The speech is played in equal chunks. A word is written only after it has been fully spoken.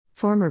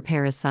Former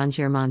Paris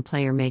Saint-Germain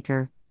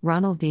player-maker,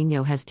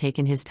 Ronaldinho has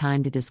taken his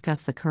time to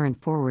discuss the current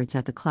forwards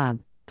at the club,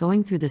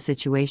 going through the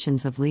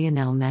situations of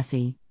Lionel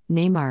Messi,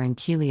 Neymar and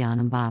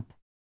Kylian Mbappe.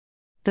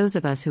 Those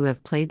of us who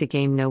have played the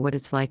game know what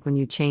it's like when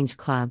you change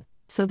club,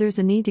 so there's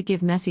a need to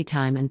give Messi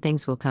time and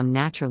things will come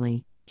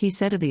naturally, he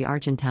said of the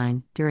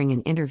Argentine, during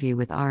an interview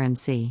with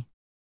RMC.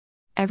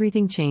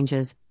 Everything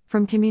changes,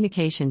 from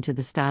communication to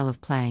the style of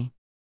play.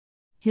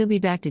 He'll be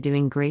back to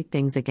doing great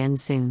things again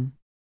soon.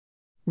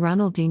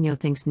 Ronaldinho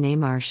thinks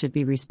Neymar should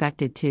be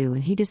respected too,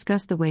 and he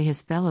discussed the way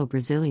his fellow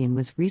Brazilian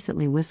was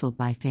recently whistled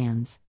by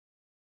fans.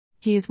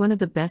 He is one of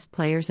the best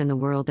players in the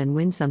world and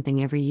wins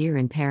something every year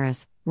in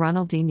Paris,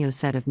 Ronaldinho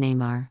said of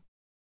Neymar.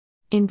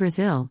 In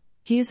Brazil,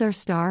 he is our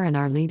star and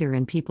our leader,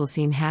 and people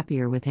seem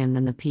happier with him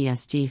than the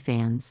PSG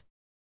fans.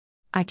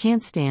 I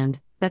can't stand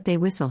that they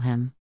whistle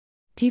him.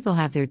 People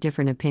have their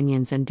different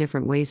opinions and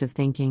different ways of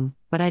thinking,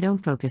 but I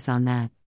don't focus on that.